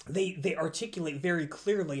 they articulate very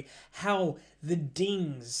clearly how the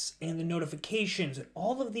dings and the notifications and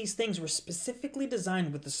all of these things were specifically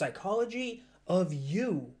designed with the psychology of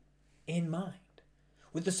you in mind.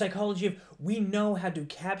 With the psychology of we know how to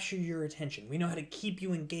capture your attention. We know how to keep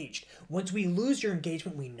you engaged. Once we lose your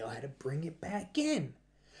engagement, we know how to bring it back in.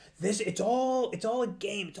 It's all a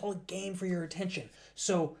game. It's all a game for your attention.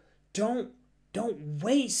 So don't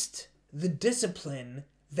waste the discipline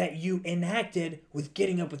that you enacted with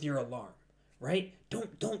getting up with your alarm, right?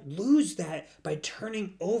 Don't lose that by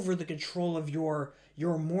turning over the control of your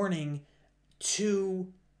morning to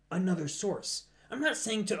another source. I'm not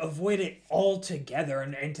saying to avoid it altogether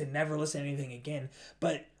and to never listen to anything again,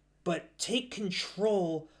 but take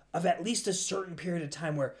control of at least a certain period of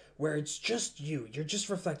time where it's just you. You're just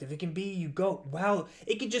reflective. It can be you go, wow,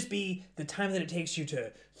 it could just be the time that it takes you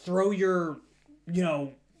to throw your,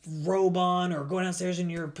 robe on or go downstairs in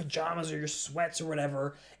your pajamas or your sweats or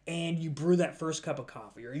whatever, and you brew that first cup of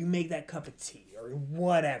coffee or you make that cup of tea or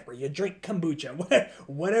whatever. You drink kombucha,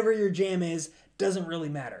 whatever your jam is, doesn't really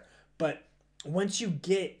matter. But once you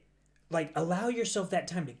allow yourself that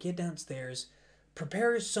time to get downstairs,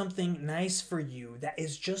 prepare something nice for you that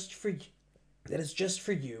is just for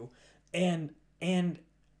you, and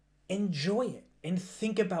enjoy it and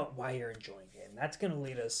think about why you're enjoying it. And that's going to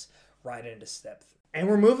lead us right into step 3. And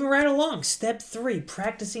we're moving right along. Step 3,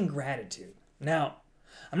 practicing gratitude. Now,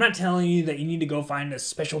 I'm not telling you that you need to go find a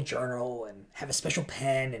special journal and have a special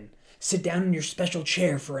pen and sit down in your special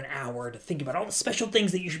chair for an hour to think about all the special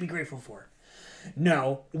things that you should be grateful for.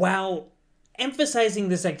 No, while emphasizing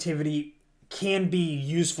this activity can be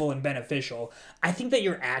useful and beneficial, I think that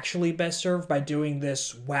you're actually best served by doing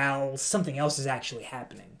this while something else is actually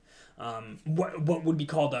happening. What would be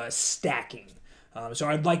called stacking. So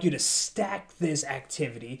I'd like you to stack this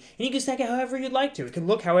activity, and you can stack it however you'd like to. It can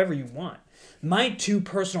look however you want. My 2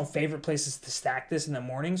 personal favorite places to stack this in the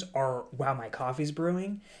mornings are while my coffee's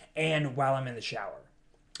brewing and while I'm in the shower.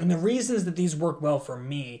 And the reasons that these work well for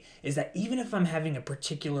me is that even if I'm having a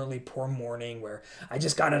particularly poor morning where I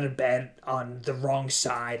just got out of bed on the wrong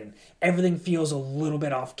side and everything feels a little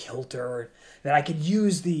bit off kilter, that I could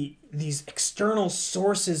use these external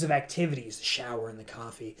sources of activities, the shower and the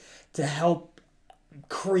coffee, to help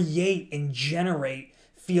create and generate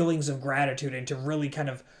feelings of gratitude and to really kind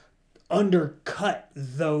of undercut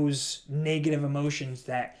those negative emotions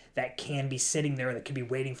that can be sitting there, that could be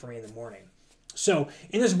waiting for me in the morning. So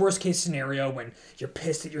in this worst case scenario, when you're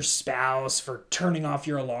pissed at your spouse for turning off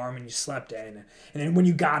your alarm and you slept in, and then when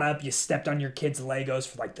you got up, you stepped on your kid's Legos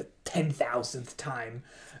for like the 10,000th time,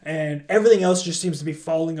 and everything else just seems to be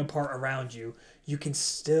falling apart around you, you can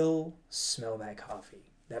still smell that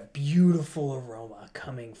coffee, that beautiful aroma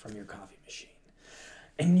coming from your coffee machine.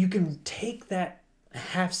 And you can take that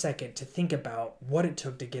half second to think about what it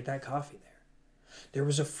took to get that coffee there. There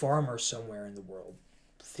was a farmer somewhere in the world,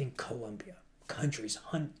 think Colombia, countries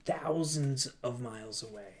thousands of miles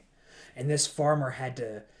away. And this farmer had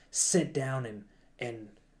to sit down and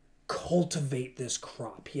cultivate this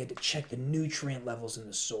crop. He had to check the nutrient levels in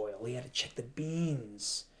the soil. He had to check the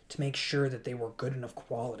beans to make sure that they were good enough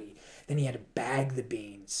quality. Then he had to bag the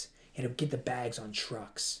beans. He had to get the bags on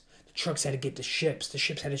trucks. The trucks had to get to ships. The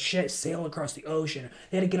ships had to sail across the ocean.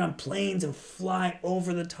 They had to get on planes and fly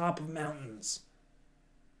over the top of mountains.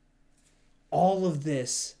 All of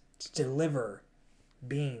this to deliver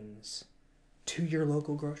beans to your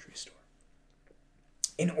local grocery store.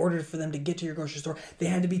 In order for them to get to your grocery store, they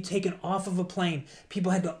had to be taken off of a plane.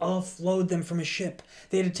 People had to offload them from a ship.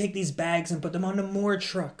 They had to take these bags and put them onto more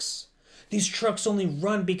trucks. These trucks only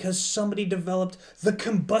run because somebody developed the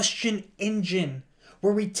combustion engine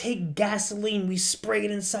where we take gasoline, we spray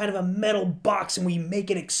it inside of a metal box, and we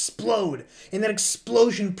make it explode. And that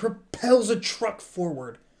explosion propels a truck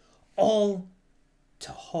forward, all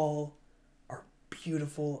to haul our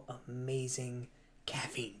beautiful, amazing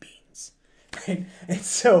caffeine beans. Right? And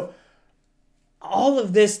so all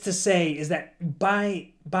of this to say is that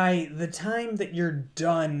by the time that you're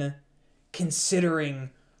done considering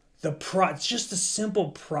it's just a simple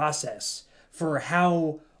process for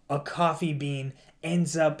how a coffee bean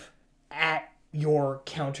ends up at your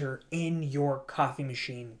counter in your coffee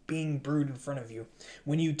machine being brewed in front of you.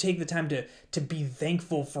 When you take the time to be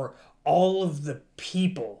thankful for all of the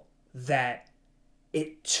people that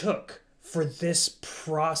it took for this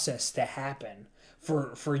process to happen,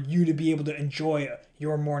 for you to be able to enjoy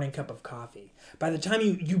your morning cup of coffee. By the time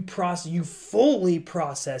you fully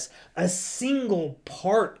process a single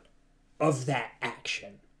part of that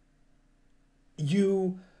action,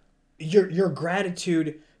 your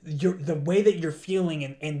gratitude, the way that you're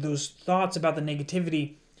feeling, and those thoughts about the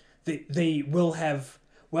negativity, they will have,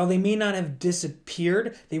 while they may not have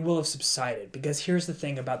disappeared, they will have subsided. Because here's the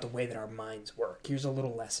thing about the way that our minds work. Here's a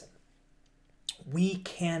little lesson. We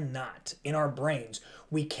cannot, in our brains,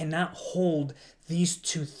 we cannot hold these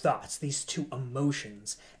two thoughts, these two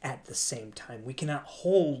emotions at the same time. We cannot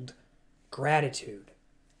hold gratitude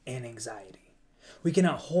and anxiety. We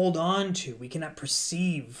cannot hold on to, we cannot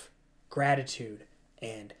perceive gratitude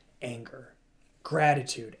and anger,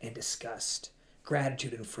 gratitude and disgust,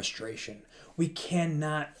 gratitude and frustration. We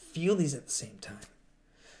cannot feel these at the same time.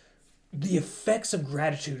 The effects of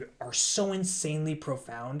gratitude are so insanely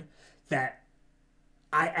profound that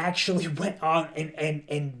I actually went on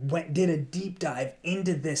and did a deep dive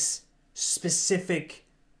into this specific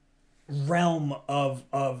realm of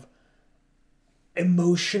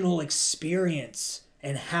emotional experience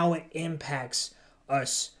and how it impacts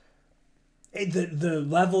us. The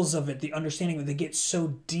levels of it, the understanding of it, they get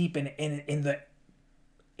so deep, and the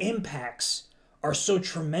impacts are so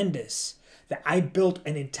tremendous that I built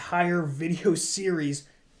an entire video series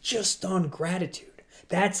just on gratitude.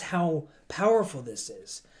 That's how powerful this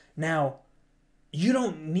is. Now, you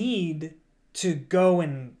don't need to go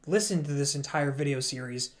and listen to this entire video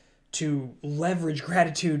series to leverage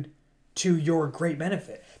gratitude to your great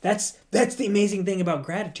benefit. That's the amazing thing about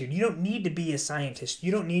gratitude. You don't need to be a scientist.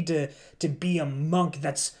 You don't need to be a monk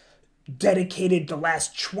that's dedicated the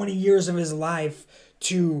last 20 years of his life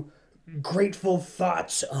to grateful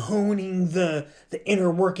thoughts, honing the inner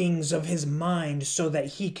workings of his mind so that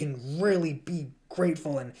he can really be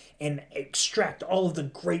grateful and extract all of the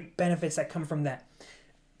great benefits that come from that.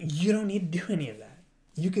 You don't need to do any of that.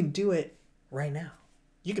 You can do it right now.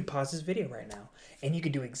 You could pause this video right now and you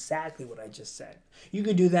could do exactly what I just said. You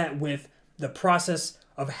could do that with the process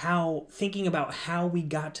of thinking about how we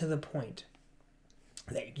got to the point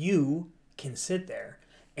that you can sit there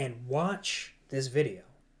and watch this video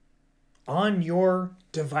on your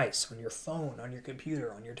device, on your phone, on your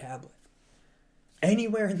computer, on your tablet,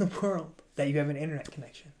 anywhere in the world that you have an internet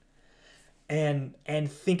connection, and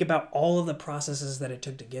think about all of the processes that it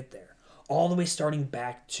took to get there, all the way starting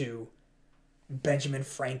back to Benjamin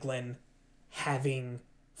Franklin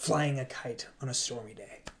flying a kite on a stormy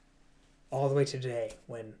day, all the way to today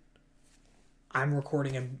when I'm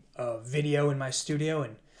recording a video in my studio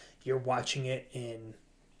and you're watching it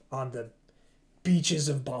on the beaches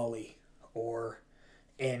of Bali, or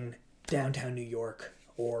in downtown New York,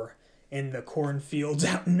 or in the cornfields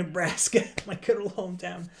out in Nebraska, my good old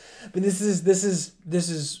hometown. But this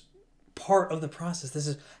is part of the process. This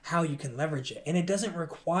is how you can leverage it. And it doesn't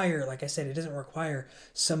require, like I said, it doesn't require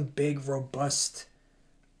some big, robust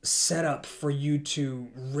setup for you to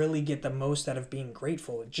really get the most out of being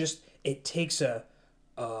grateful. It takes a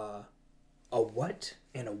what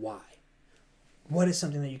and a why. What is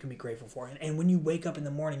something that you can be grateful for? And when you wake up in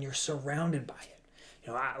the morning, you're surrounded by it.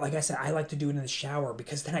 Like I said, I like to do it in the shower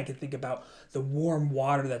because then I can think about the warm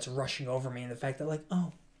water that's rushing over me and the fact that,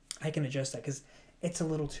 I can adjust that because it's a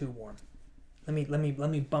little too warm. Let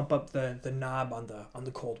me bump up the knob on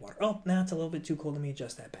the cold water. Oh, now it's a little bit too cold. Let me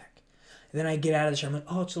adjust that back. And then I get out of the shower. I'm like,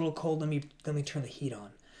 oh, it's a little cold. Let me turn the heat on.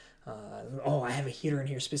 I have a heater in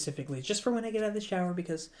here specifically just for when I get out of the shower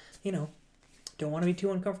because don't want to be too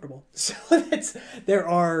uncomfortable. So there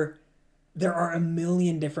are a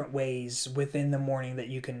million different ways within the morning that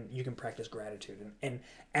you can practice gratitude. And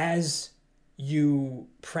as you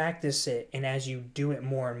practice it and as you do it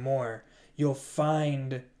more and more, you'll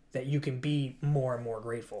find that you can be more and more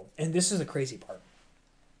grateful. And this is the crazy part.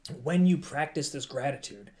 When you practice this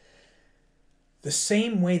gratitude, the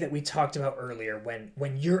same way that we talked about earlier,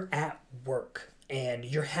 when you're at work and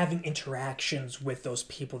you're having interactions with those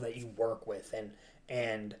people that you work with,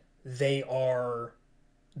 and they are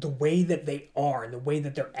the way that they are and the way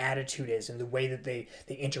that their attitude is and the way that they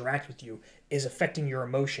interact with you is affecting your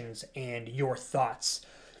emotions and your thoughts.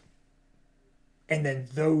 And then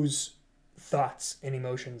those thoughts and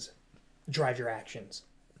emotions drive your actions,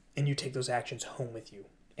 and you take those actions home with you,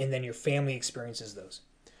 and then your family experiences those.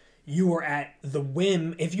 You are at the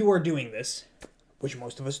whim, if you are doing this, which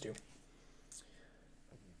most of us do,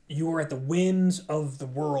 you are at the whims of the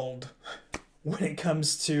world when it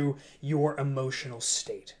comes to your emotional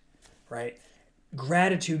state, right?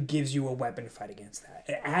 Gratitude gives you a weapon to fight against that.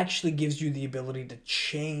 It actually gives you the ability to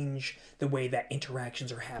change the way that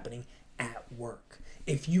interactions are happening at work.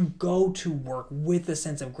 If you go to work with a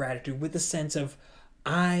sense of gratitude, with a sense of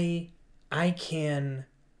I can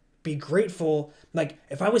be grateful, like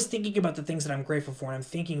if I was thinking about the things that I'm grateful for and I'm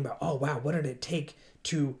thinking about, oh wow, what did it take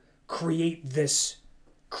to create this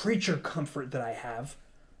creature comfort that I have,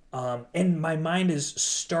 and my mind is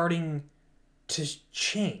starting to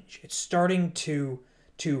change. It's starting to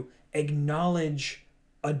acknowledge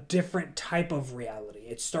a different type of reality.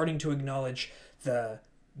 It's starting to acknowledge the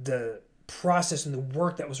process and the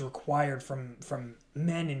work that was required from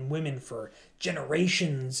men and women for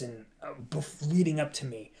generations and leading up to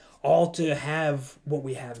me, all to have what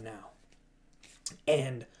we have now.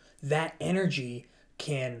 And that energy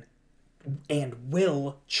can and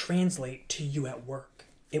will translate to you at work.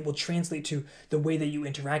 It will translate to the way that you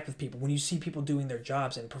interact with people. When you see people doing their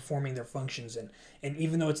jobs and performing their functions, and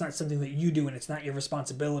even though it's not something that you do and it's not your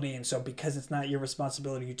responsibility, and so because it's not your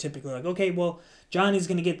responsibility, you typically like, okay, well, Johnny's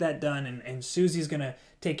going to get that done and Susie's going to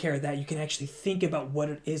take care of that. You can actually think about what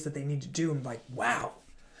it is that they need to do and like, wow,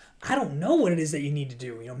 I don't know what it is that you need to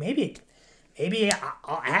do. You know, maybe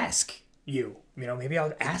I'll ask you, maybe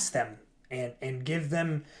I'll ask them and give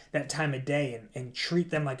them that time of day and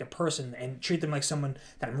treat them like a person and treat them like someone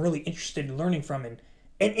that I'm really interested in learning from. And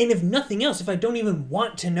if nothing else, if I don't even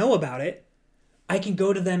want to know about it, I can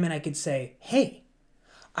go to them and I could say, hey,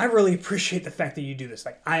 I really appreciate the fact that you do this.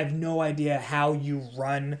 Like, I have no idea how you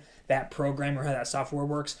run that program or how that software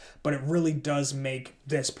works, but it really does make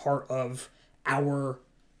this part of our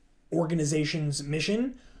organization's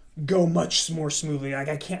mission go much more smoothly. Like,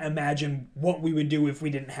 I can't imagine what we would do if we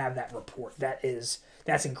didn't have that report. That's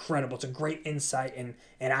incredible. It's a great insight, and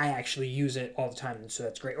I actually use it all the time, and so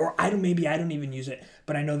that's great. Or maybe I don't even use it,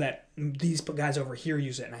 but I know that these guys over here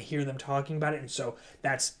use it, and I hear them talking about it, and so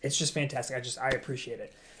it's just fantastic. I appreciate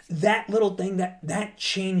it. That little thing that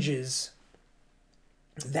changes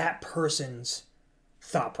that person's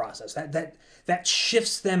thought process. That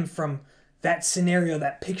shifts them from that scenario,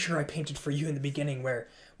 that picture I painted for you in the beginning, where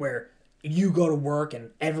you go to work and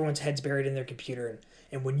everyone's head's buried in their computer,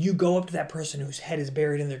 and when you go up to that person whose head is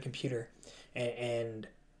buried in their computer and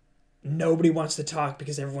nobody wants to talk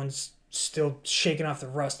because everyone's still shaking off the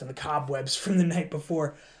rust and the cobwebs from the night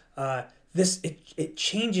before, it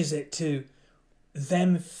changes it to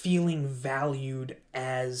them feeling valued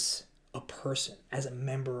as a person, as a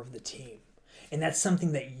member of the team. And that's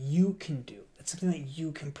something that you can do. That's something that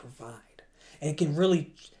you can provide. And it can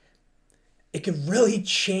really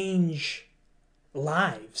change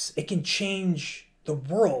lives. It can change the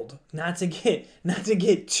world. Not to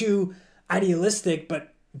get too idealistic,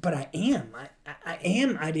 but I am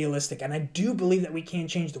idealistic, and I do believe that we can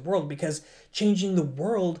change the world, because changing the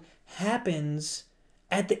world happens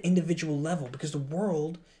at the individual level, because the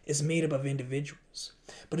world is made up of individuals.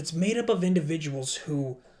 But it's made up of individuals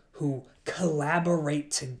who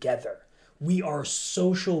collaborate together. We are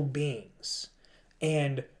social beings.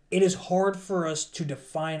 And it is hard for us to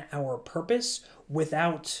define our purpose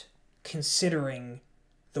without considering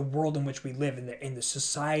the world in which we live, in the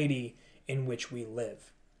society in which we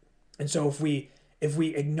live. And so if we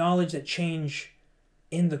acknowledge that change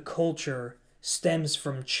in the culture stems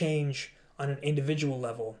from change on an individual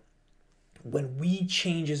level, when we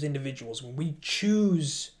change as individuals, when we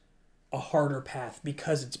choose a harder path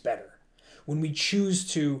because it's better, when we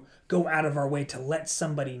choose to go out of our way to let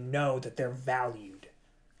somebody know that they're valued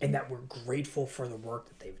and that we're grateful for the work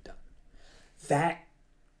that they've done, that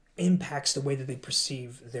impacts the way that they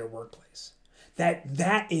perceive their workplace.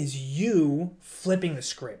 That is you flipping the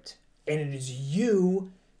script, and it is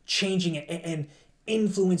you changing it and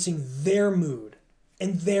influencing their mood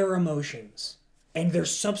and their emotions and their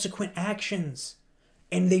subsequent actions,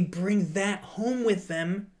 and they bring that home with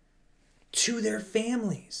them to their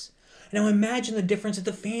families. Now imagine the difference that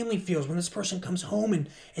the family feels when this person comes home and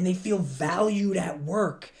they feel valued at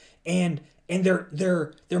work, and they're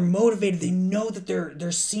motivated. They know that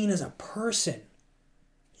they're seen as a person.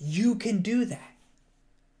 You can do that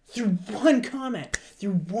through one comment,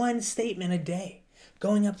 through one statement a day.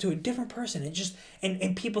 going up to a different person and just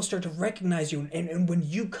and people start to recognize you, and when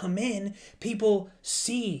you come in, people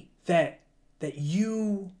see that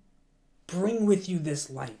you bring with you this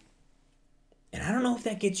light. And I don't know if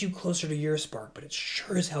that gets you closer to your spark, but it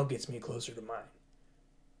sure as hell gets me closer to mine.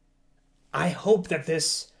 I hope that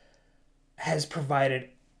this has provided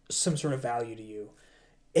some sort of value to you.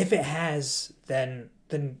 If it has, then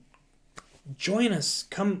join us.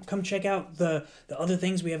 Come check out the other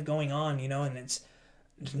things we have going on, and it's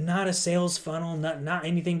not a sales funnel, not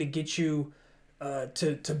anything to get you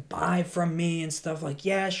to buy from me and stuff. Like,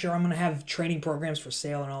 yeah, sure, I'm gonna have training programs for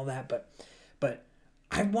sale and all that, but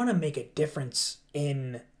I want to make a difference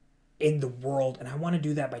in the world, and I want to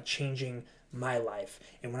do that by changing my life.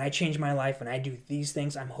 And when I change my life and I do these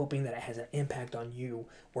things, I'm hoping that it has an impact on you,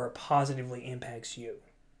 where it positively impacts you,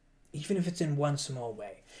 even if it's in one small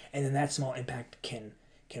way. And then that small impact can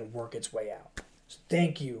work its way out. So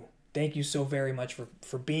thank you so very much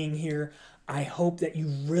for being here. I hope that you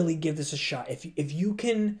really give this a shot. If you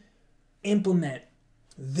can implement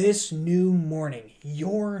this new morning,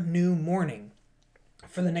 your new morning,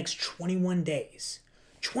 for the next 21 days.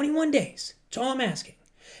 21 days. That's all I'm asking.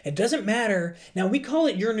 It doesn't matter. Now, we call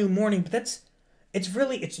it your new morning, but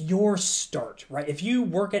it's your start, right? If you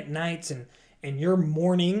work at nights and your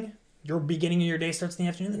morning, your beginning of your day starts in the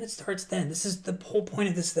afternoon, then it starts then. This is the whole point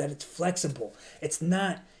of this, that it's flexible. It's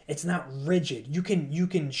not rigid. You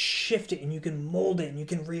can shift it and you can mold it and you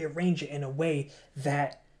can rearrange it in a way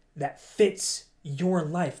that fits your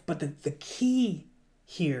life. But the key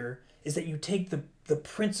here is that you take the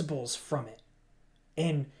principles from it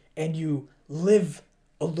and you live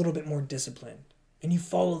a little bit more disciplined, and you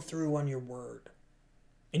follow through on your word,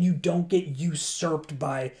 and you don't get usurped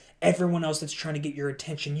by everyone else that's trying to get your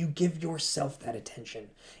attention. You give yourself that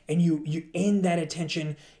attention, and you in that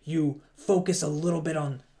attention, you focus a little bit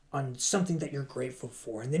on something that you're grateful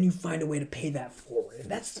for, and then you find a way to pay that forward.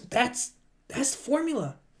 And that's the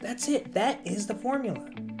formula. That's it. That is the formula.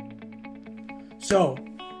 So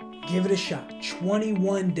give it a shot.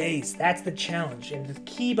 21 days. That's the challenge. And the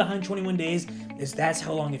key behind 21 days is that's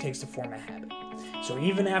how long it takes to form a habit. So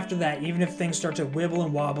even after that, even if things start to wibble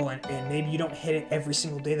and wobble and maybe you don't hit it every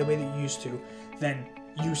single day the way that you used to, then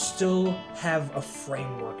you still have a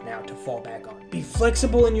framework now to fall back on. Be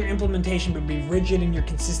flexible in your implementation, but be rigid in your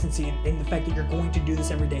consistency in the fact that you're going to do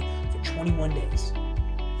this every day for 21 days.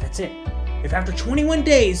 That's it. If after 21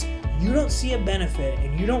 days you don't see a benefit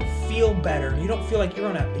and you don't feel better, and you don't feel like you're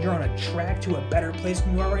on a track to a better place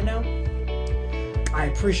than you are right now, I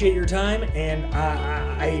appreciate your time, and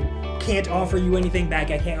I can't offer you anything back.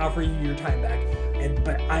 I can't offer you your time back,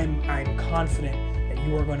 but I'm confident that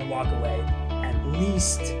you are going to walk away at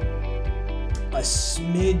least a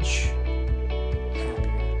smidge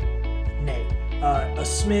happier, nay, a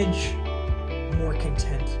smidge more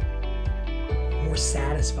content, more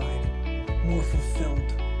satisfied, more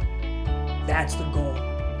fulfilled. That's the goal.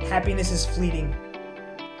 Happiness is fleeting.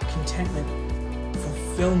 Contentment,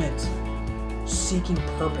 fulfillment, seeking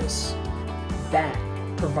purpose, that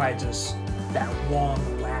provides us that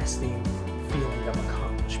long-lasting feeling of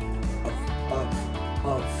accomplishment,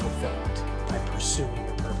 of fulfillment by pursuing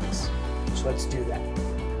your purpose. So let's do that.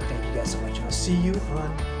 Thank you guys so much, and I'll see you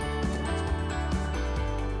on